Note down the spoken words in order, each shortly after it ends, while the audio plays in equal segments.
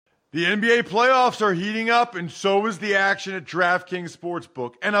The NBA playoffs are heating up, and so is the action at DraftKings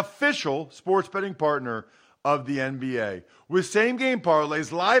Sportsbook, an official sports betting partner of the NBA. With same-game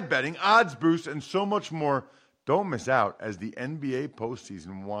parlays, live betting, odds boosts, and so much more, don't miss out as the NBA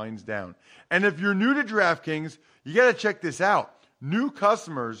postseason winds down. And if you're new to DraftKings, you got to check this out. New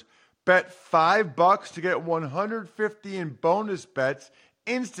customers bet $5 to get $150 in bonus bets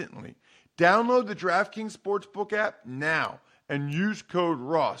instantly. Download the DraftKings Sportsbook app now and use code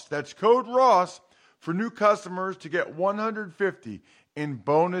ROSS. That's code ROSS for new customers to get $150 in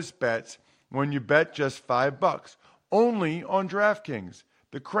bonus bets when you bet just $5. Only on DraftKings.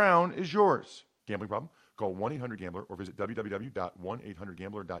 The crown is yours. Gambling problem? Call 1-800-GAMBLER or visit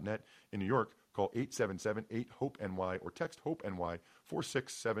www.1800gambler.net. In New York, call 877-8-HOPE-NY or text HOPE-NY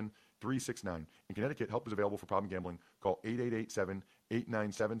 467-369. In Connecticut, help is available for problem gambling. Call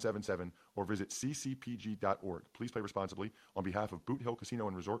 888-7-897-7777 or visit ccpg.org. Please play responsibly. On behalf of Boot Hill Casino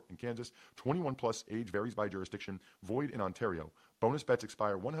and Resort in Kansas, 21 plus, age varies by jurisdiction, void in Ontario. Bonus bets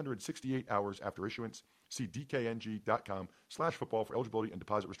expire 168 hours after issuance. See dkng.com/football for eligibility and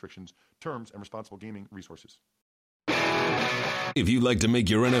deposit restrictions, terms, and responsible gaming resources. If you'd like to make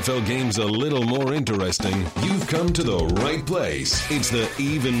your NFL games a little more interesting, you've come to the right place. It's the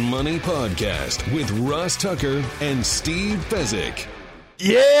Even Money Podcast with Ross Tucker and Steve Fezzik.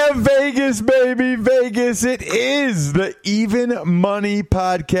 Yeah, Vegas, baby, Vegas. It is the Even Money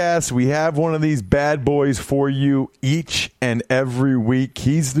Podcast. We have one of these bad boys for you each and every week.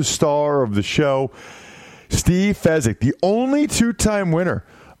 He's the star of the show, Steve Fezzik, the only two-time winner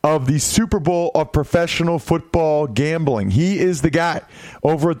of the Super Bowl of professional football gambling. He is the guy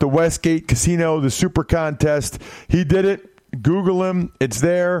over at the Westgate Casino, the Super Contest. He did it. Google him. It's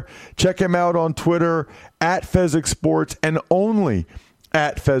there. Check him out on Twitter, at Fezzik Sports, and only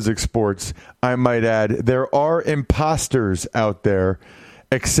at Fezzik Sports, I might add. There are imposters out there.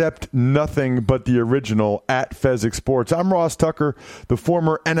 Accept nothing but the original at Fezzik Sports. I'm Ross Tucker, the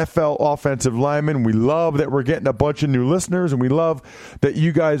former NFL offensive lineman. We love that we're getting a bunch of new listeners, and we love that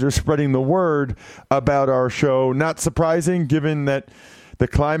you guys are spreading the word about our show. Not surprising, given that the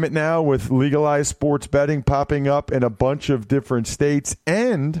climate now with legalized sports betting popping up in a bunch of different states,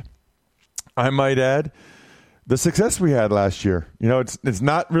 and I might add, the success we had last year. You know, it's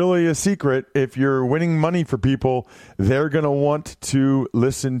not really a secret. If you're winning money for people, they're going to want to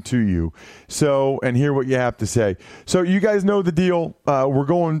listen to you. So, and hear what you have to say. So you guys know the deal. We're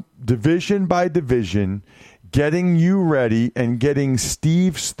going division by division, getting you ready and getting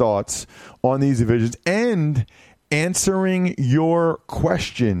Steve's thoughts on these divisions and answering your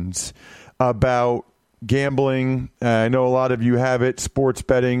questions about gambling. I know a lot of you have it, sports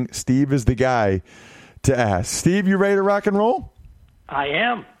betting. Steve is the guy to ask. Steve, you ready to rock and roll? I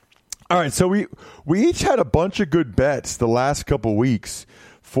am. All right, so we each had a bunch of good bets the last couple weeks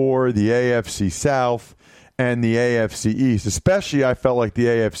for the AFC South and the AFC East. Especially, I felt like the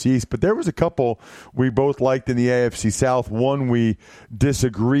AFC East, but there was a couple we both liked in the AFC South, one we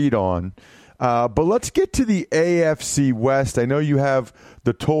disagreed on. But let's get to the AFC West. I know you have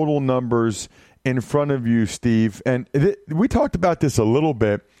the total numbers in front of you, Steve, and we talked about this a little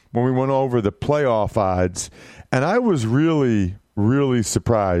bit when we went over the playoff odds, and I was really, really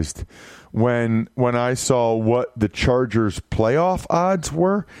surprised when I saw what the Chargers' playoff odds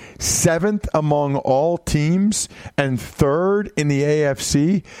were. 7th among all teams and 3rd in the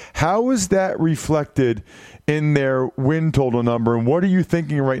AFC. How is that reflected in their win total number, and what are you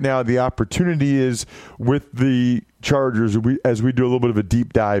thinking right now the opportunity is with the Chargers as we do a little bit of a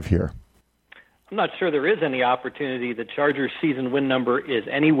deep dive here? I'm not sure there is any opportunity. The Chargers' season win number is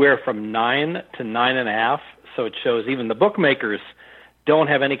anywhere from 9 to 9.5, so it shows even the bookmakers don't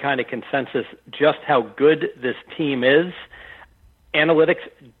have any kind of consensus just how good this team is. Analytics,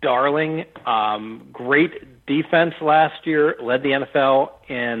 darling, great defense last year, led the NFL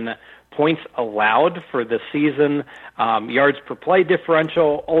in points allowed for the season, yards per play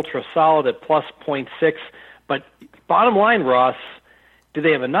differential, ultra solid at plus 0.6. But bottom line, Ross, do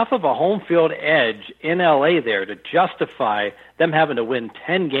they have enough of a home field edge in LA there to justify them having to win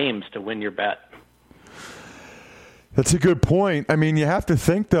 10 games to win your bet? That's a good point. I mean, you have to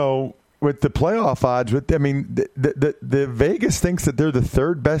think, though, with the playoff odds, the Vegas thinks that they're the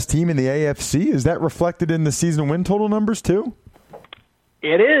 3rd best team in the AFC. Is that reflected in the season win total numbers, too?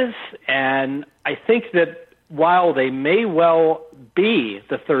 It is, and I think that while they may well be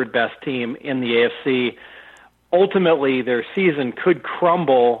the 3rd best team in the AFC, ultimately their season could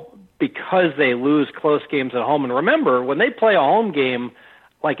crumble because they lose close games at home. And remember, when they play a home game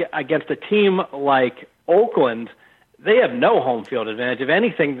like against a team like Oakland, they have no home field advantage. If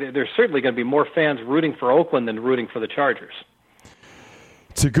anything, there's certainly going to be more fans rooting for Oakland than rooting for the Chargers.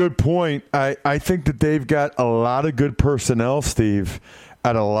 It's a good point. I think that they've got a lot of good personnel, Steve,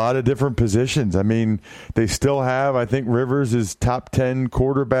 at a lot of different positions. I mean, they still have, I think Rivers is top 10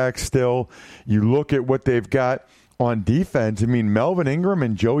 quarterback still. You look at what they've got on defense. I mean, Melvin Ingram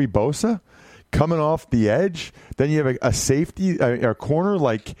and Joey Bosa coming off the edge. Then you have a safety, a corner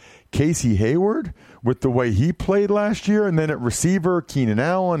like Casey Hayward with the way he played last year. And then at receiver, Keenan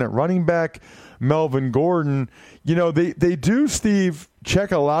Allen. At running back, Melvin Gordon. You know, they do, Steve,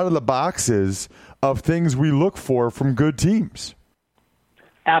 check a lot of the boxes of things we look for from good teams.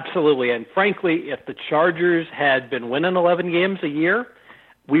 Absolutely. And frankly, if the Chargers had been winning 11 games a year,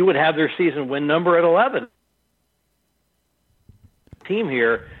 we would have their season win number at 11. Team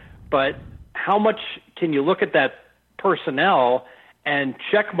here, but how much can you look at that personnel and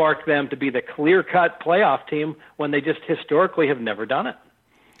check mark them to be the clear-cut playoff team when they just historically have never done it?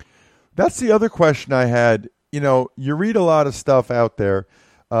 That's the other question I had. You know, you read a lot of stuff out there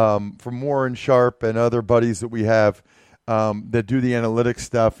from Warren Sharp and other buddies that we have that do the analytics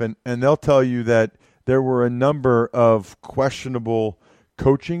stuff, and they'll tell you that there were a number of questionable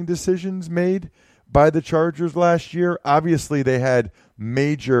coaching decisions made by the Chargers last year. Obviously, they had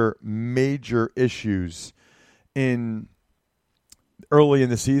major issues early in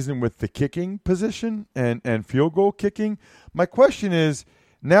the season with the kicking position and field goal kicking. My question is,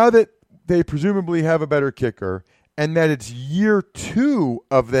 now that they presumably have a better kicker and that it's year 2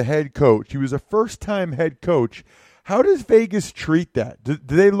 of the head coach, he was a first-time head coach, how does Vegas treat that? Do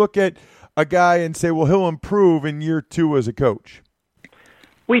they look at a guy and say, well, he'll improve in year 2 as a coach?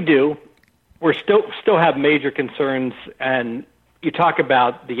 We do. We're still have major concerns, and you talk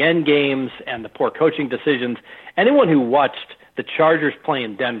about the end games and the poor coaching decisions. Anyone who watched the Chargers play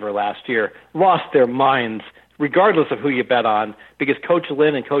in Denver last year lost their minds, regardless of who you bet on, because Coach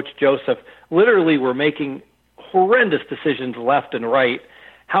Lynn and Coach Joseph literally were making horrendous decisions left and right.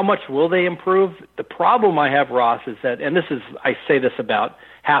 How much will they improve? The problem I have, Ross, is that, and I say this about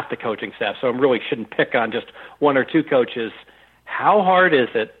half the coaching staff, so I really shouldn't pick on just one or two coaches. How hard is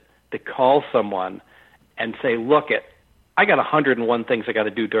it to call someone and say, look, I got 101 things I got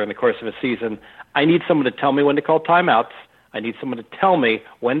to do during the course of a season. I need someone to tell me when to call timeouts. I need someone to tell me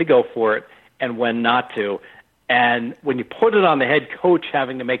when to go for it and when not to. And when you put it on the head coach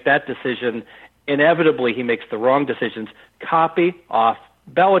having to make that decision, inevitably he makes the wrong decisions. Copy off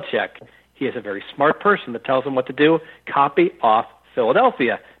Belichick. He is a very smart person that tells him what to do. Copy off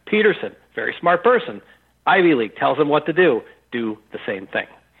Philadelphia. Peterson, very smart person. Ivy League tells him what to do. Do the same thing.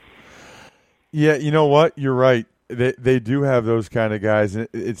 Yeah, you know what? You're right. They do have those kind of guys, and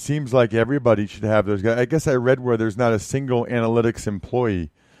it seems like everybody should have those guys. I guess I read where there's not a single analytics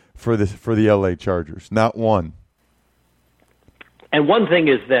employee for the LA Chargers, not one. And one thing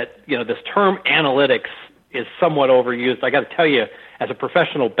is that, you know, this term analytics is somewhat overused. I got to tell you, as a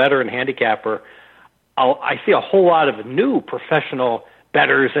professional bettor and handicapper, I see a whole lot of new professional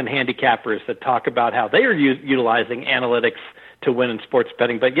bettors and handicappers that talk about how they are utilizing analytics to win in sports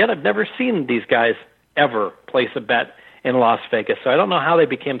betting, but yet I've never seen these guys ever place a bet in Las Vegas. So I don't know how they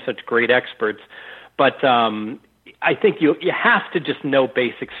became such great experts, but I think you have to just know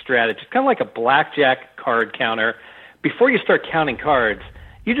basic strategy. It's kind of like a blackjack card counter. Before you start counting cards,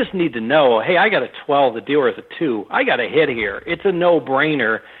 you just need to know, hey, I got a 12, the dealer is a 2. I got a hit here. It's a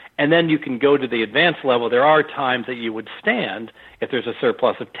no-brainer. And then you can go to the advanced level. There are times that you would stand if there's a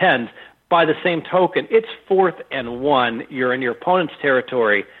surplus of 10s. By the same token, it's 4th and 1. You're in your opponent's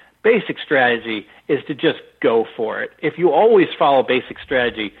territory. Basic strategy is to just go for it. If you always follow basic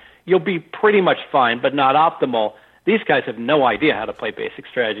strategy, you'll be pretty much fine, but not optimal. These guys have no idea how to play basic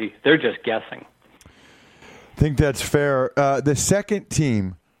strategy. They're just guessing. I think that's fair. The second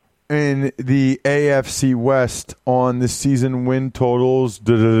team in the AFC West on the season win totals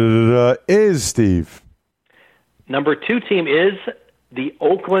is, Steve. Number 2 team is the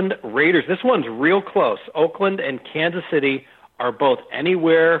Oakland Raiders. This one's real close. Oakland and Kansas City are both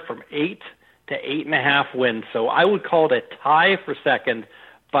anywhere from 8 to 8.5 wins. So I would call it a tie for second,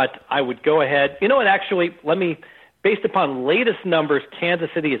 but I would go ahead. You know what, actually, based upon latest numbers, Kansas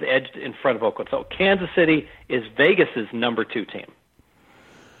City is edged in front of Oakland. So Kansas City is Vegas's number 2 team.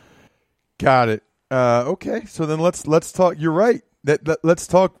 Got it. Okay, so then let's talk. You're right. Let's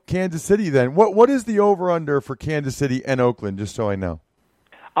talk Kansas City then. What is the over-under for Kansas City and Oakland, just so I know?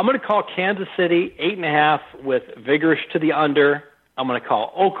 I'm going to call Kansas City 8.5 with Vigorish to the under. I'm going to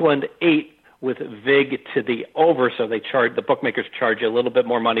call Oakland 8 with Vig to the over. So the bookmakers charge you a little bit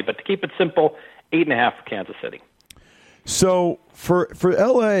more money. But to keep it simple, 8.5 for Kansas City. So for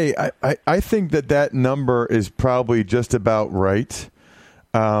LA, I think that number is probably just about right.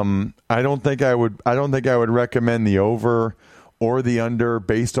 I don't think I would recommend the over or the under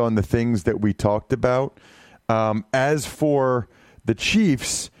based on the things that we talked about. As for the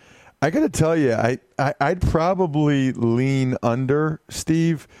Chiefs, I got to tell you, I'd probably lean under,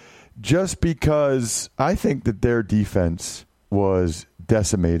 Steve, just because I think that their defense was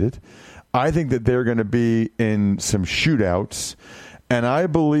decimated. I think that they're going to be in some shootouts, and I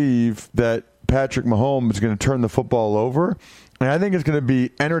believe that Patrick Mahomes is going to turn the football over, and I think it's going to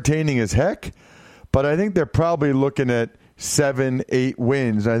be entertaining as heck, but I think they're probably looking at 7-8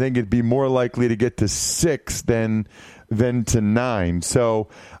 wins. I think it'd be more likely to get to 6 than to 9. So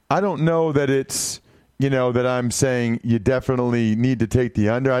I don't know that it's, that I'm saying you definitely need to take the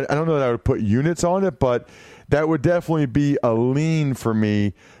under. I don't know that I would put units on it, but that would definitely be a lean for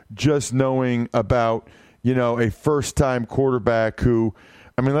me, just knowing about, a first-time quarterback who,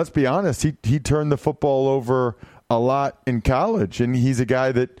 let's be honest, he turned the football over a lot in college, and he's a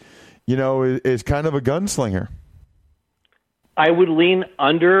guy that, is kind of a gunslinger. I would lean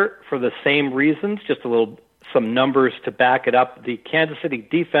under for the same reasons, just some numbers to back it up. The Kansas City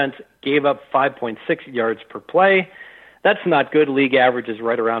defense gave up 5.6 yards per play. That's not good. League average is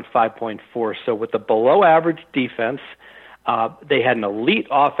right around 5.4. So with the below-average defense, they had an elite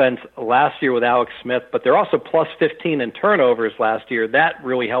offense last year with Alex Smith, but they're also plus 15 in turnovers last year. That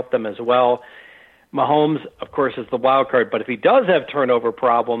really helped them as well. Mahomes, of course, is the wild card, but if he does have turnover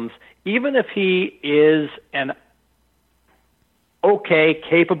problems, even if he is an okay,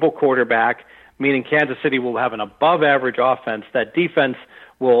 capable quarterback, meaning Kansas City will have an above-average offense, that defense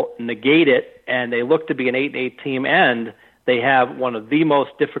will negate it, and they look to be an 8-8 team, and they have one of the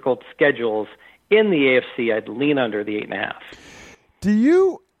most difficult schedules in the AFC. I'd lean under the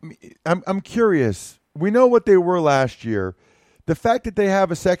 8.5. I'm curious. We know what they were last year. The fact that they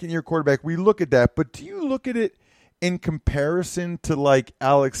have a second-year quarterback, we look at that, but do you look at it in comparison to like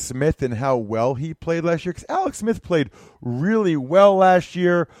Alex Smith and how well he played last year? Because Alex Smith played really well last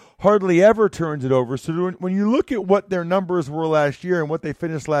year, hardly ever turns it over. So when you look at what their numbers were last year and what they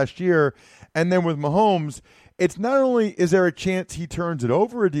finished last year, and then with Mahomes, it's not only is there a chance he turns it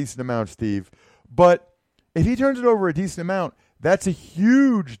over a decent amount, Steve, but if he turns it over a decent amount, that's a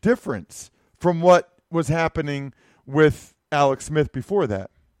huge difference from what was happening with Alex Smith before that.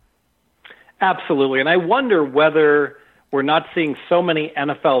 Absolutely. And I wonder whether we're not seeing so many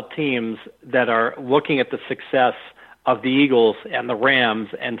NFL teams that are looking at the success of the Eagles and the Rams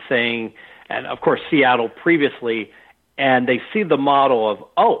and saying, and of course Seattle previously, and they see the model of,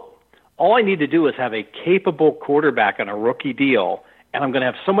 all I need to do is have a capable quarterback on a rookie deal, and I'm going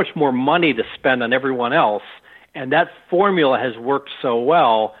to have so much more money to spend on everyone else, and that formula has worked so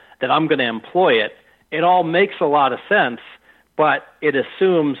well that I'm going to employ it. It all makes a lot of sense, but it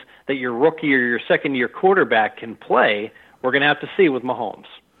assumes that your rookie or your second-year quarterback can play. We're going to have to see with Mahomes.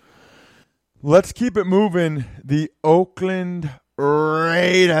 Let's keep it moving. The Oakland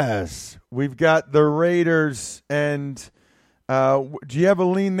Raiders. We've got the Raiders, and do you have a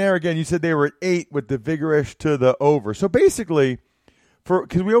lean there? Again, you said they were at 8 with the vigorish to the over. So basically,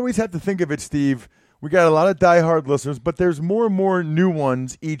 because we always have to think of it, Steve, we got a lot of diehard listeners, but there's more and more new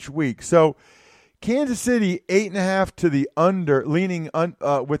ones each week. So Kansas City 8.5 to the under, leaning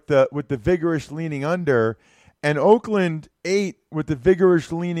with the vigorish leaning under, and Oakland 8 with the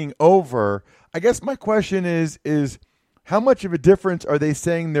vigorish leaning over. I guess my question is how much of a difference are they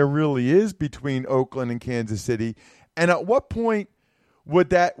saying there really is between Oakland and Kansas City, and at what point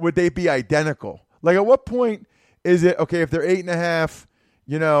would they be identical? Like at what point is it okay if they're 8.5,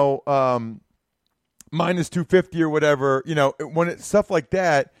 minus 250 or whatever, when it's stuff like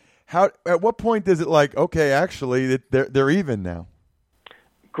that? At what point is it like, okay, actually, they're even now?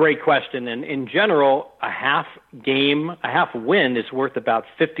 Great question. And in general, a half win is worth about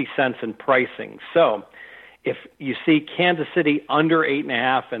 50 cents in pricing. So if you see Kansas City under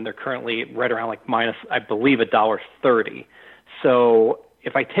 8.5, and they're currently right around like minus, I believe, $1.30. So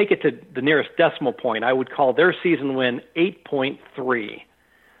if I take it to the nearest decimal point, I would call their season win 8.3.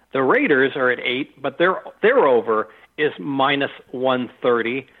 The Raiders are at 8, but their over is minus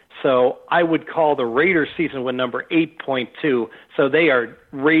 130. So I would call the Raiders season win number 8.2. So they are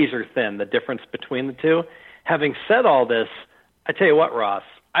razor thin, the difference between the two. Having said all this, I tell you what, Ross,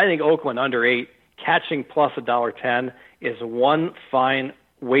 I think Oakland under 8, catching plus $1.10 is one fine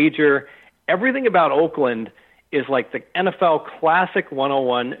wager. Everything about Oakland is like the NFL Classic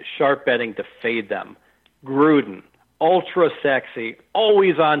 101 sharp betting to fade them. Gruden, ultra sexy,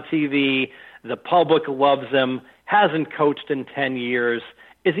 always on TV. The public loves him, hasn't coached in 10 years.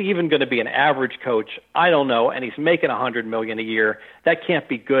 Is he even going to be an average coach? I don't know. And he's making $100 million a year. That can't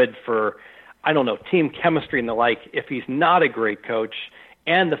be good for, team chemistry and the like if he's not a great coach.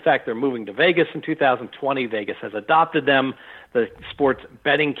 And the fact they're moving to Vegas in 2020, Vegas has adopted them. the sports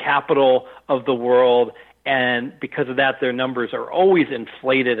betting capital of the world. And because of that, their numbers are always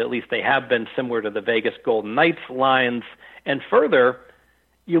inflated. At least they have been, similar to the Vegas Golden Knights lines. And further,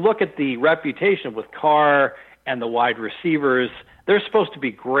 you look at the reputation with Carr and the wide receivers. They're supposed to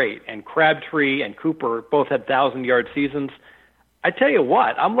be great. And Crabtree and Cooper both had 1,000-yard seasons. I tell you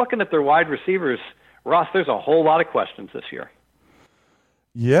what, I'm looking at their wide receivers. Ross, there's a whole lot of questions this year.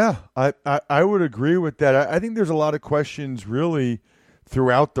 Yeah, I would agree with that. I think there's a lot of questions really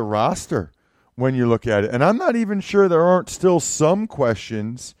throughout the roster when you look at it. And I'm not even sure there aren't still some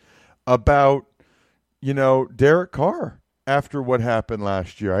questions about, Derek Carr after what happened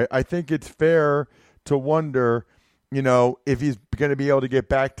last year. I think it's fair to wonder, if he's going to be able to get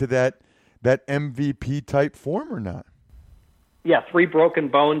back to that MVP type form or not. Yeah, 3 broken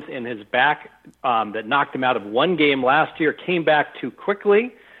bones in his back that knocked him out of one game last year, came back too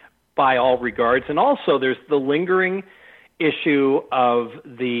quickly by all regards. And also there's the lingering issue of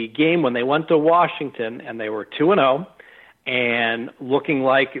the game when they went to Washington and they were 2-0 and looking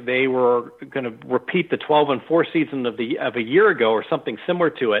like they were going to repeat the 12-4 season of a year ago or something similar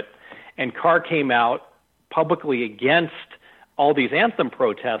to it. And Carr came out publicly against all these anthem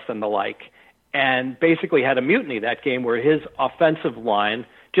protests and the like, and basically had a mutiny that game where his offensive line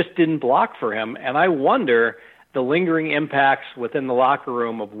just didn't block for him. And I wonder the lingering impacts within the locker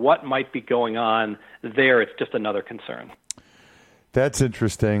room of what might be going on there. It's just another concern. That's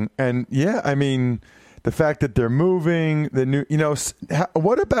interesting. And yeah, I mean, the fact that they're moving, the new,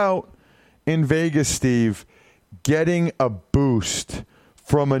 what about in Vegas, Steve, getting a boost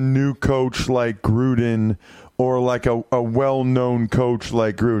from a new coach like Gruden or like a well-known coach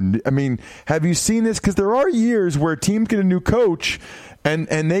like Gruden? I mean, have you seen this? Because there are years where teams get a new coach and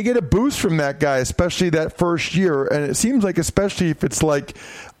they get a boost from that guy, especially that first year. And it seems like especially if it's like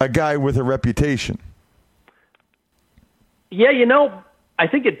a guy with a reputation. Yeah, I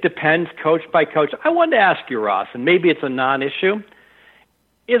think it depends coach by coach. I wanted to ask you, Ross, and maybe it's a non-issue.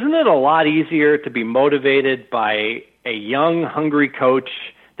 Isn't it a lot easier to be motivated by a young, hungry coach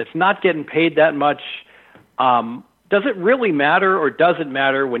that's not getting paid that much? Does it really matter, or does it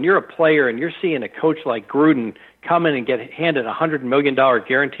matter when you're a player and you're seeing a coach like Gruden come in and get handed a $100 million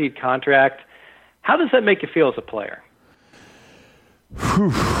guaranteed contract? How does that make you feel as a player?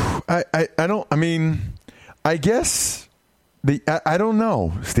 I guess I don't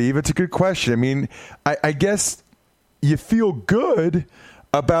know, Steve. It's a good question. I mean, I guess you feel good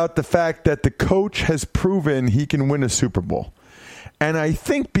about the fact that the coach has proven he can win a Super Bowl. And I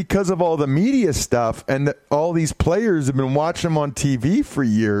think because of all the media stuff and that all these players have been watching him on TV for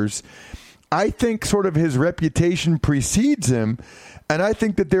years, I think sort of his reputation precedes him. And I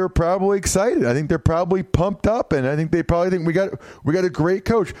think that they're probably excited. I think they're probably pumped up. And I think they probably think we got a great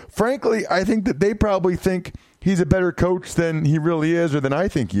coach. Frankly, I think that they probably think he's a better coach than he really is or than I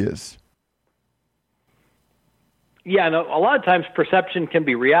think he is. Yeah, and a lot of times perception can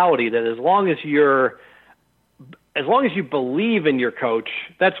be reality, that as long as you believe in your coach,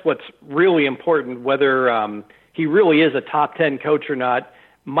 that's what's really important. Whether he really is a top 10 coach or not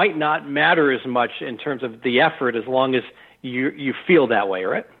might not matter as much in terms of the effort, as long as you feel that way,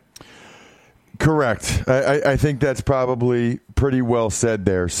 right? Correct. I think that's probably pretty well said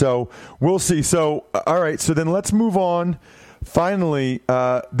there. So we'll see. So, all right. So then let's move on. Finally,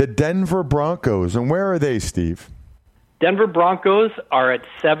 the Denver Broncos. And where are they, Steve? Denver Broncos are at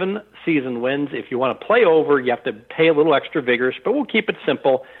 7 season wins. If you want to play over, you have to pay a little extra vigorous, but we'll keep it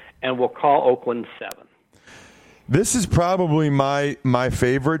simple, and we'll call Oakland 7. This is probably my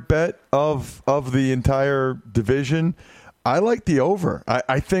favorite bet of the entire division. I like the over.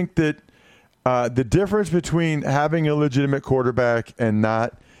 I think that the difference between having a legitimate quarterback and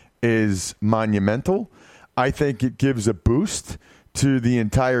not is monumental. I think it gives a boost to the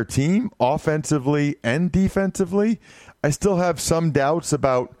entire team, offensively and defensively. I still have some doubts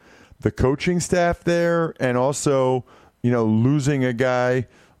about the coaching staff there, and also, losing a guy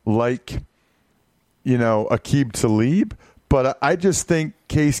like, Aqib Talib. But I just think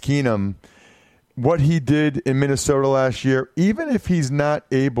Case Keenum, what he did in Minnesota last year, even if he's not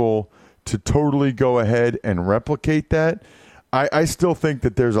able to totally go ahead and replicate that, I still think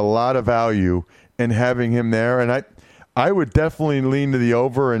that there's a lot of value in having him there. And I would definitely lean to the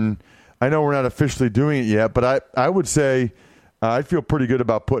over, and I know we're not officially doing it yet, but I would say I'd feel pretty good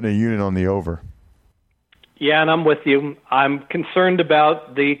about putting a unit on the over. Yeah, and I'm with you. I'm concerned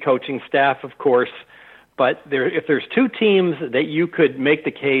about the coaching staff, of course, but if there's two teams that you could make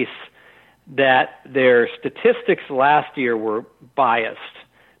the case that their statistics last year were biased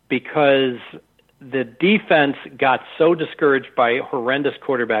because the defense got so discouraged by horrendous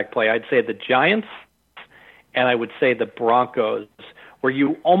quarterback play, I'd say the Giants and I would say the Broncos, where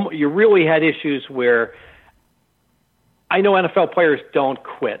you really had issues where I know NFL players don't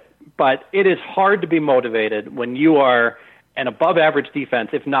quit, but it is hard to be motivated when you are an above-average defense,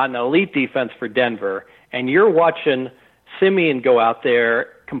 if not an elite defense for Denver, and you're watching Simeon go out there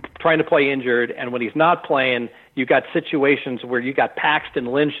trying to play injured, and when he's not playing, you got situations where you got Paxton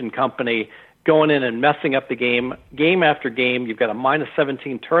Lynch and company going in and messing up the game after game. You've got a minus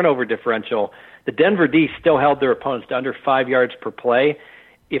 17 turnover differential. The Denver D still held their opponents to under 5 yards per play.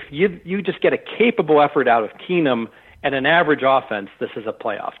 If you just get a capable effort out of Keenum and an average offense, this is a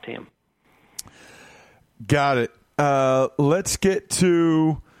playoff team. Got it. Let's get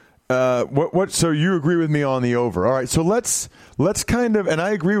to what. So you agree with me on the over? All right. So let's kind of, and I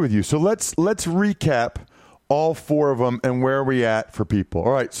agree with you. So let's recap all four of them and where are we at for people.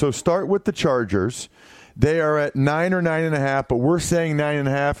 All right. So start with the Chargers. They are at 9 or 9.5, but we're saying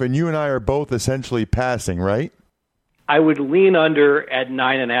 9.5, and you and I are both essentially passing, right? I would lean under at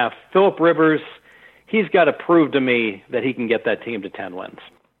 9.5. Phillip Rivers, he's got to prove to me that he can get that team to 10 wins.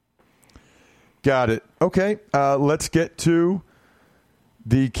 Got it. Okay, let's get to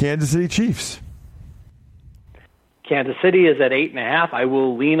the Kansas City Chiefs. Kansas City is at 8.5. I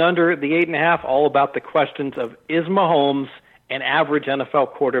will lean under the 8.5, all about the questions of, is Mahomes an average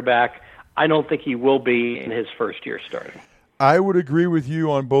NFL quarterback? I don't think he will be in his first year starting. I would agree with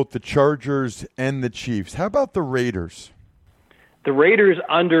you on both the Chargers and the Chiefs. How about the Raiders? The Raiders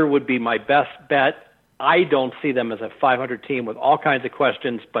under would be my best bet. I don't see them as a 500 team with all kinds of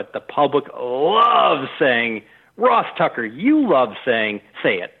questions, but the public loves saying, Ross Tucker, you love saying,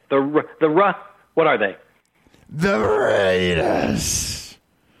 say it. What are they? The Raiders.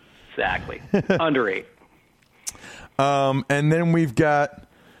 Exactly. Under 8. And then we've got,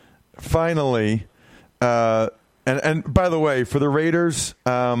 finally, and by the way, for the Raiders,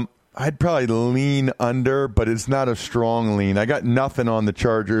 I'd probably lean under, but it's not a strong lean. I got nothing on the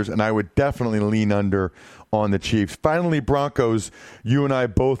Chargers, and I would definitely lean under on the Chiefs. Finally, Broncos, you and I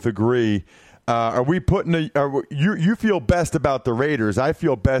both agree. Are we putting you feel best about the Raiders? I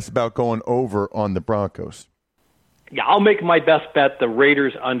feel best about going over on the Broncos. Yeah, I'll make my best bet the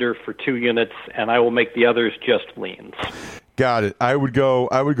Raiders under for 2 units, and I will make the others just leans. Got it. I would go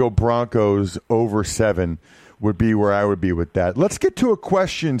Broncos over 7 would be where I would be with that. Let's get to a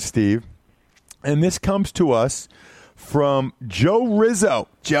question, Steve. And this comes to us from Joe Rizzo.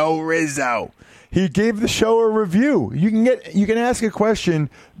 Joe Rizzo. He gave the show a review. You can ask a question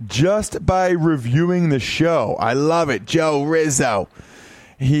just by reviewing the show. I love it. Joe Rizzo.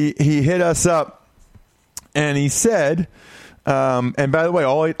 He hit us up and he said, and by the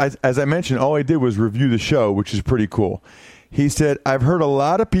way, as I mentioned, all I did was review the show, which is pretty cool. He said, I've heard a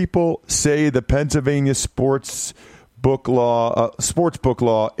lot of people say the Pennsylvania sports book law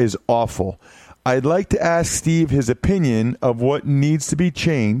is awful. I'd like to ask Steve his opinion of what needs to be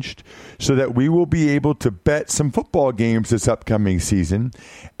changed so that we will be able to bet some football games this upcoming season,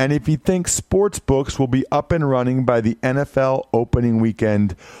 and if he thinks sports books will be up and running by the NFL opening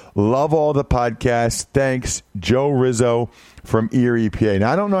weekend. Love all the podcasts. Thanks, Joe Rizzo from Erie, PA.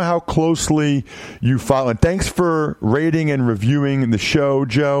 Now, I don't know how closely you follow. And thanks for rating and reviewing the show,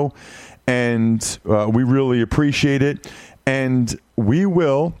 Joe, and we really appreciate it. And we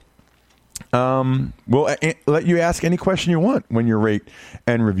will... we'll let you ask any question you want when you rate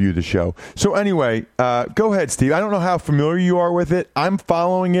and review the show. So anyway, go ahead, Steve. I don't know how familiar you are with it. I'm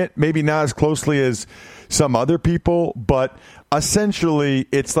following it, maybe not as closely as some other people, but essentially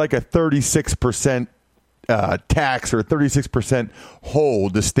it's like a 36% tax or 36%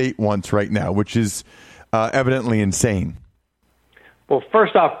 hold the state wants right now, which is evidently insane. Well,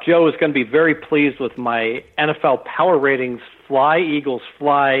 first off, Joe is going to be very pleased with my NFL power ratings. Fly, Eagles,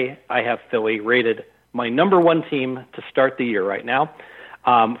 fly. I have Philly rated my number 1 team to start the year right now.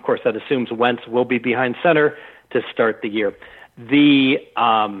 Of course, that assumes Wentz will be behind center to start the year. The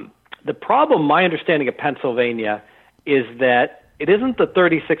problem, my understanding of Pennsylvania, is that it isn't the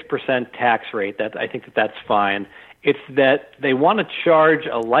 36% tax rate. I think that's fine. It's that they want to charge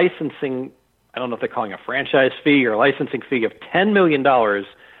a licensing, I don't know if they're calling a franchise fee or a licensing fee of $10 million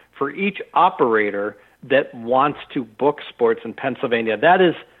for each operator that wants to book sports in Pennsylvania. That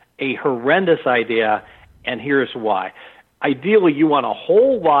is a horrendous idea, and here's why. Ideally, you want a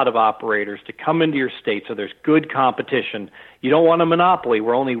whole lot of operators to come into your state so there's good competition. You don't want a monopoly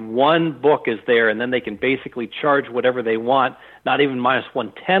where only one book is there, and then they can basically charge whatever they want, not even minus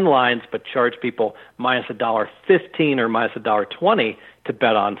 110 lines, but charge people minus $1.15 or minus $1.20 to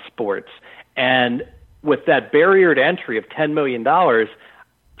bet on sports. And with that barrier to entry of $10 million,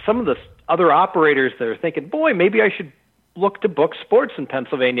 some of the other operators that are thinking, boy, maybe I should look to book sports in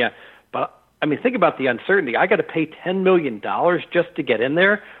Pennsylvania, but I mean, think about the uncertainty. I got to pay $10 million just to get in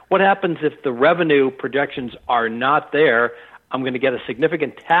there. What happens if the revenue projections are not there? I'm going to get a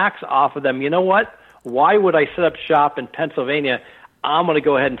significant tax off of them. You know what? Why would I set up shop in Pennsylvania? I'm going to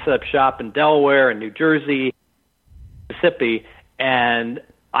go ahead and set up shop in Delaware and New Jersey, Mississippi, and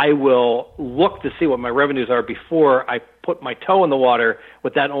I will look to see what my revenues are before I put my toe in the water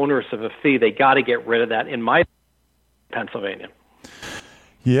with that onerous of a fee. They got to get rid of that in my Pennsylvania.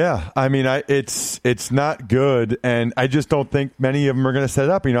 Yeah, I mean, it's not good, and I just don't think many of them are going to set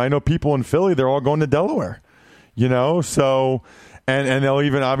up. I know people in Philly, they're all going to Delaware, so, and they'll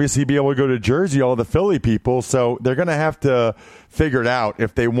even obviously be able to go to Jersey, all the Philly people, so they're going to have to figure it out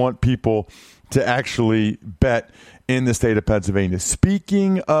if they want people to actually bet in the state of Pennsylvania.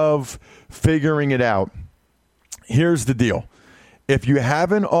 Speaking of figuring it out, here's the deal. If you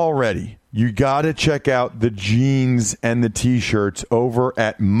haven't already, you got to check out the jeans and the T-shirts over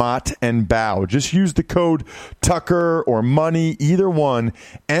at Mott and Bow. Just use the code Tucker or Money, either one,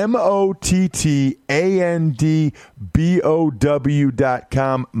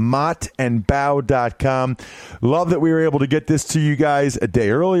 MOTTANDBOW.com, mottandbow.com. Love that we were able to get this to you guys a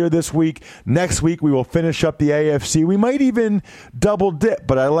day earlier this week. Next week, we will finish up the AFC. We might even double dip,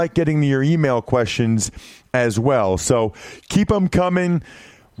 but I like getting your email questions as well. So keep them coming.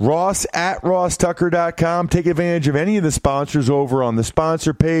 Ross at RossTucker.com. Take advantage of any of the sponsors over on the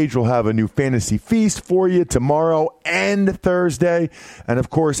sponsor page. We'll have a new fantasy feast for you tomorrow and Thursday. And, of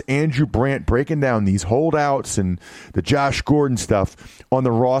course, Andrew Brandt breaking down these holdouts and the Josh Gordon stuff on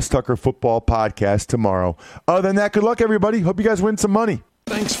the Ross Tucker Football Podcast tomorrow. Other than that, good luck, everybody. Hope you guys win some money.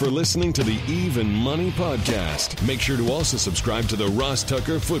 Thanks for listening to the Even Money Podcast. Make sure to also subscribe to the Ross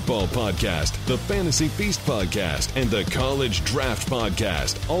Tucker Football Podcast, the Fantasy Feast Podcast, and the College Draft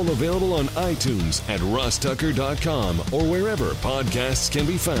Podcast. All available on iTunes at rosstucker.com or wherever podcasts can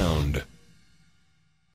be found.